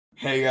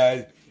Hey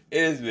guys,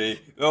 it's me,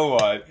 the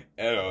one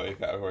and only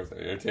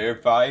Fatman47 here,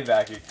 finally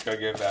back in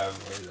cooking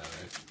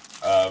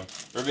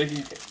Fatman47. We're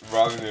making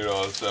ramen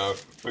noodles, so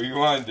what you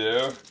want to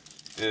do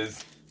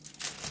is,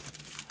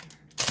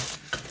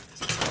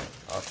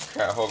 oh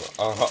crap, hold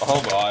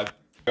on,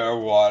 our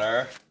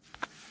water,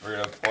 we're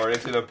going to pour it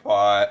into the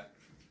pot.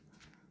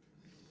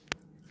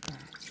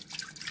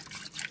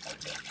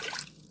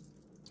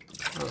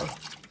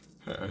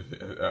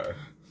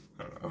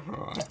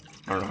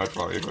 I don't know how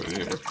far you put it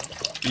here.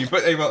 You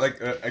put about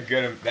like a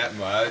good that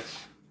much,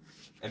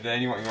 and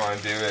then what you want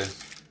to do is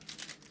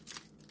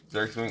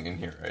there's something in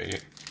here,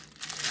 right?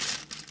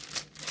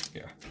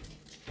 Yeah.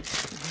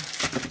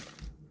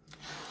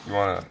 You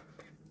want to.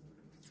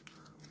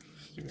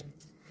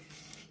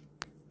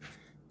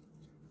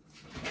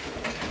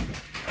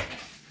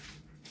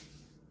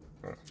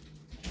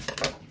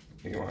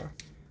 You want to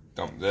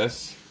dump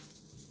this.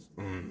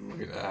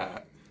 Look at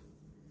that.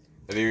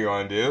 I think what you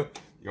want to do.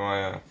 You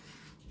want to.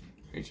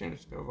 You turn the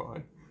stove on.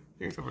 I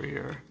think it's over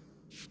here.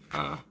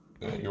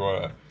 Then you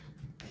wanna.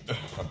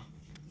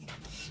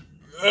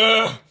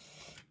 Oh,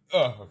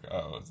 okay. Oh,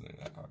 it wasn't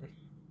that hard.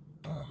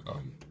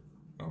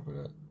 Open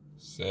it.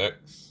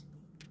 6.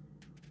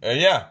 And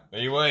yeah,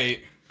 then you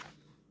wait.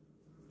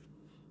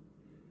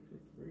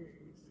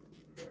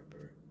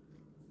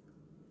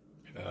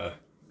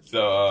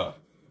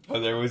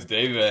 There was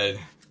David.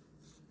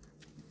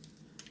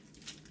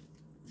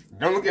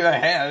 Don't look at the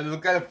hand,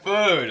 look at the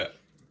food.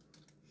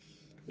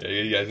 Yeah,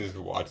 you guys need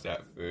to watch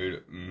that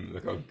food.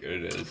 Look how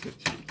good it is.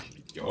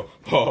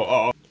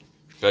 Oh.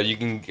 So I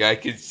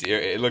can see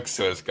it. It looks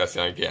so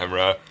disgusting on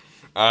camera.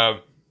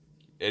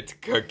 It's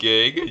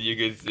cooking. You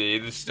can see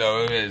the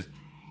stove is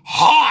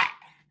hot.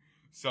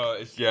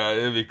 So yeah,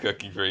 it'll be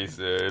cooking pretty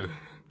soon.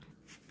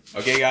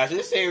 Okay, guys,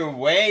 this is taking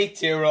way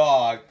too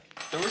long.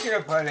 So we're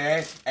gonna put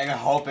it and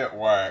hope it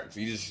works.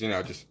 You just,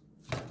 just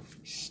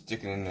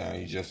stick it in there.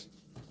 You just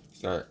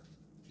start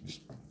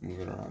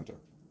moving around to.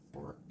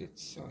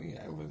 So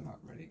yeah, it was not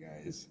ready,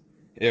 guys.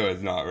 It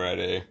was not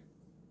ready.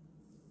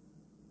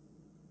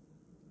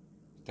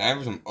 Time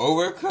for some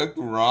overcooked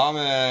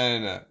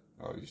ramen.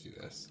 Oh, you just do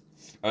this.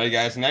 Alright,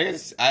 guys. So now I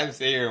have to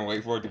stay here and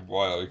wait for it to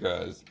boil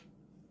because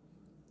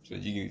so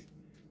you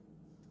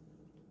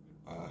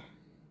can.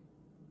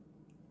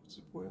 It's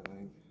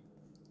boiling.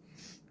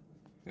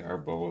 There are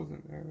bubbles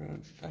in there,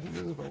 man. I think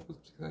there's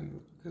bubbles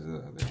because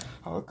of the.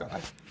 Oh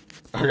god.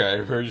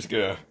 Okay, we're just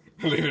gonna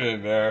leave it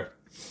in there.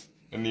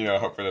 And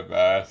hope for the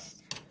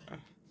best.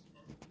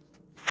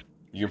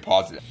 You can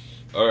pause it.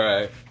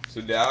 Alright,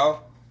 so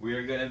now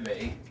we're gonna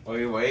make,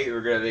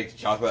 we're gonna make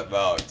chocolate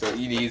milk. So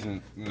you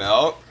need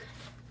milk.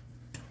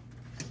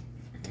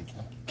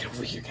 Get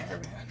over here,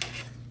 cameraman.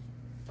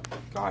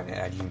 God,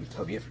 man, I didn't even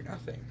tell you for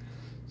nothing.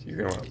 So you're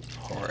gonna want to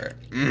pour it.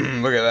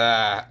 Look at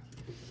that.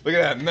 Look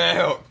at that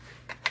milk.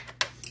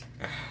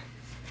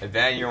 And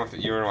then you're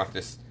gonna want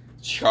this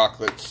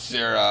chocolate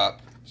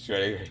syrup. Just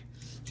ready.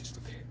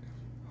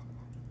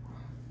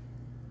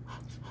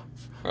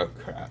 Oh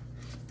crap.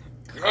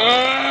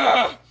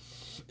 Yeah!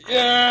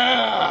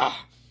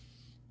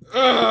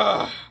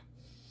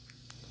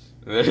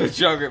 The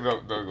chocolate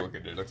milk, don't look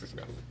at it, it looks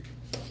disgusting.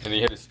 And then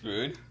you have a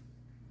spoon.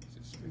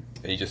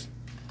 And you just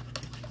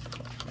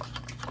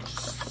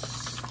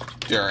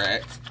stir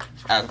it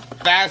as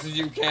fast as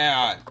you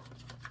can.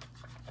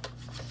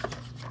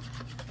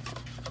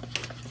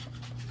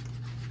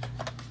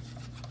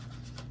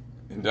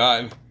 And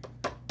done.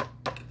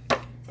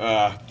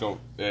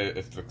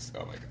 It looks,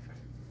 oh my god.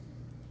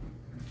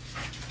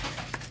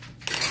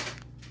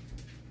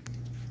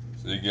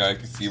 So you guys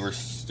can see we're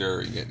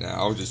stirring it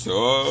now. Just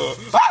oh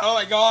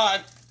my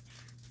god!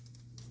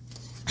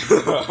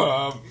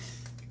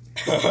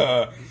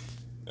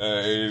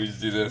 Let me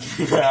just do this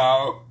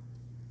now.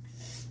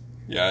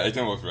 Yeah, it's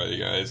almost ready,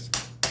 guys.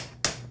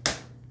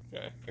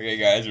 Okay,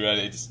 guys,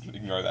 ready. Just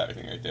ignore that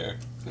thing right there.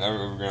 So now what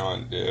we're gonna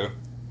want to do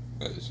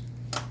is,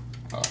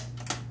 I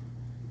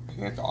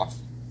think it's off.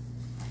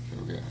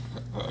 Okay,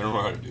 I don't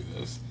know how to do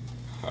this.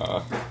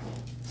 Of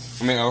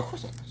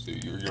course not. So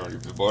you're gonna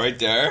leave the bowl right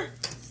there.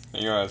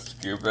 And you're gonna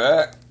scoop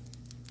it.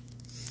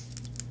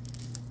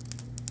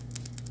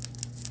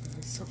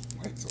 It's so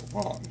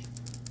long.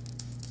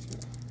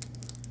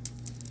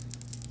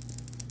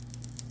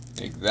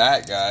 Make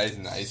that, guys,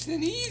 nice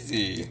and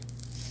easy.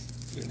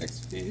 Do the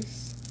next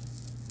piece.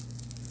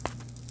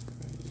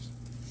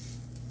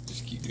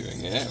 Just keep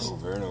doing it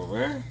over and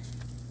over.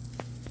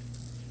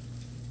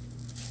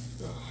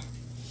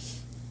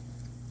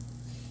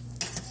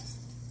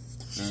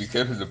 We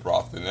could put the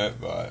broth in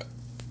it, but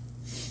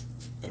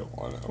I don't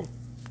want to.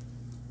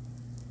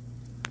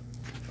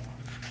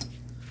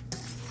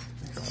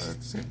 God,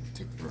 it's gonna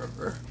take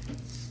forever.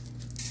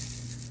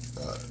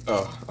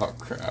 Oh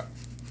crap.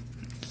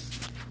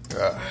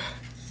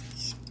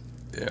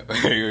 Yeah,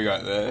 we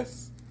got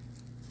this.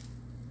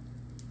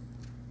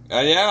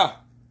 And yeah,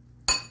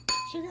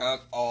 check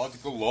out all the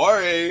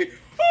glory.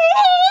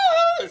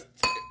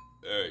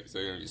 Alright, so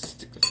you're gonna just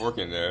stick the fork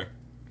in there.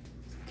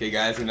 Okay,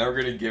 guys, so now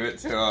we're gonna give it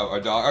to our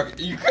dog.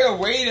 Okay, you could have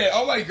waited.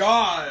 Oh my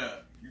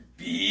god, you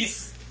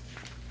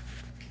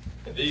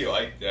I think you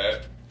like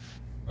that.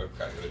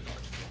 Okay, good.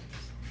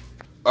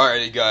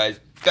 Alrighty, guys.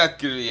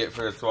 That's gonna be it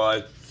for this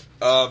one.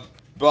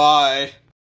 Bye.